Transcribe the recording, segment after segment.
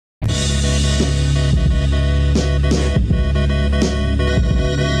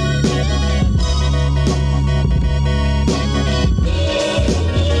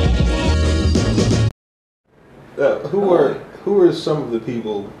Who are some of the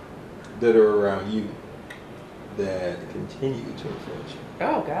people that are around you that continue to influence you?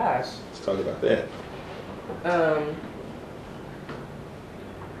 Oh gosh. Let's talk about that. Well,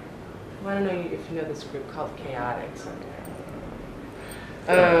 I don't know if you know this group called K-OTIX.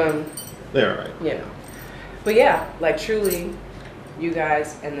 They're all right. You know, but yeah, like truly, you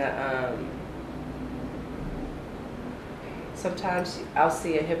guys and the sometimes I'll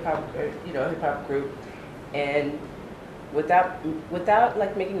see a hip hop group, and without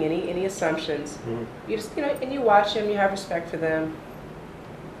like making any assumptions, you just and you watch them, you have respect for them,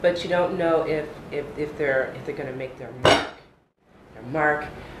 but you don't know if they're gonna make their mark,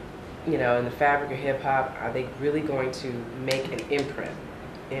 in the fabric of hip hop. Are they really going to make an imprint?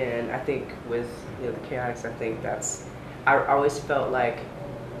 And I think with the K-OTIX, I think I always felt like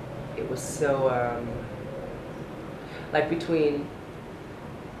it was so like between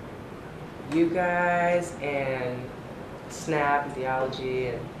you guys and Snap and Theology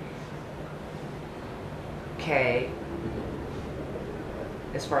and K,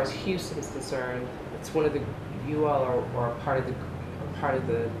 as far as Houston is concerned, it's one of you all are part of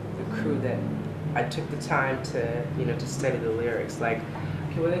the crew that I took the time to to study the lyrics. Like,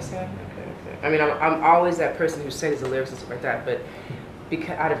 okay, what are they saying? Okay. I mean, I'm always that person who studies the lyrics and stuff like that, but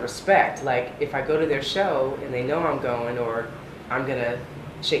because out of respect, like if I go to their show and they know I'm going or I'm gonna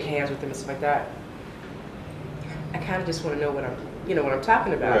shake hands with them and stuff like that, I kind of just want to know what I'm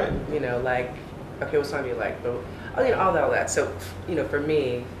talking about. Right. Like, okay, what song do you like? All that. So, for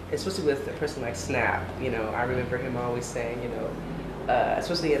me, especially with a person like Snap, I remember him always saying,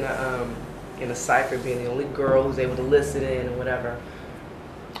 especially in a cipher, being the only girl who's able to listen in and whatever.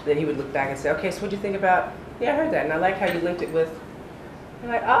 Then he would look back and say, okay, so what'd you think about? Yeah, I heard that, and I like how you linked it with. I'm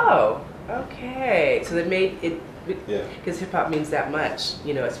like, oh, okay. So that made it, because hip hop means that much,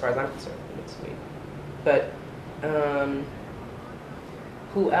 as far as I'm concerned. To me. But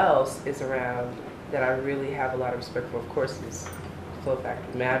who else is around that I really have a lot of respect for? Of course, is Flow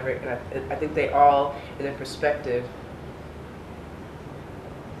Factor, Maverick, and I think they all, in their perspective,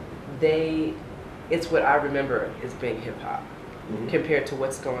 it's what I remember as being hip hop compared to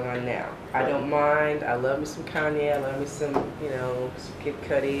what's going on now. I don't mind. I love me some Kanye. I love me some, some Kid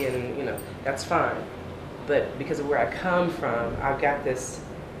Cudi, and that's fine. But because of where I come from, I've got this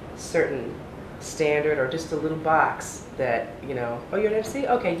certain standard or just a little box that, oh, you're an MC?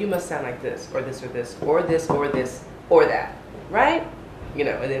 Okay, you must sound like this, or this, or this, or this, or this, or that, right?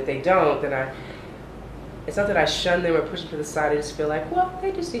 And if they don't, then it's not that I shun them or push them to the side. I just feel like, well,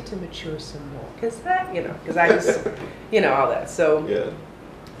 they just need to mature some more. Because I just, all that. So yeah.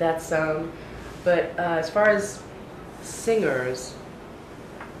 That's, but as far as singers,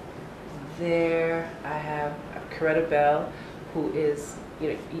 I have Coretta Bell, who is,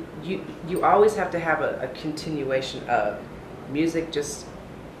 you always have to have a continuation of music. Just,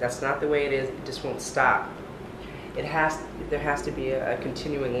 that's not the way it is. It just won't stop. There has to be a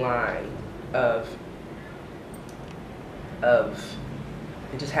continuing line of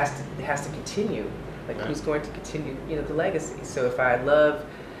it just has to continue. Like, who's going to continue, the legacy? So if I love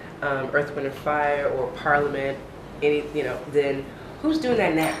Earth, Wind and Fire or Parliament, then who's doing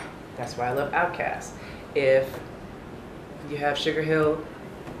that now? That's why I love Outkast. If you have Sugar Hill,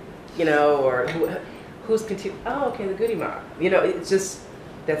 or who's continue? Oh, okay, the Goody Mob. It's just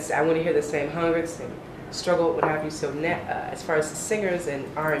I want to hear the same hunger, the same struggle, what have you. So as far as singers and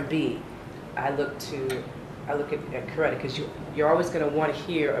R&B, I look at Coretta, because you're always going to want to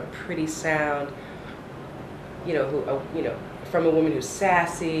hear a pretty sound, from a woman who's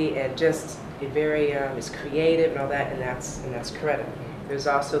sassy and just very is creative and all that, and that's Coretta. There's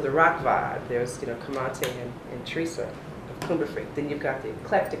also the rock vibe. There's Kamante and Teresa of Kumba Freak. Then you've got the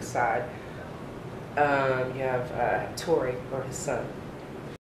eclectic side. You have Tori, or his son,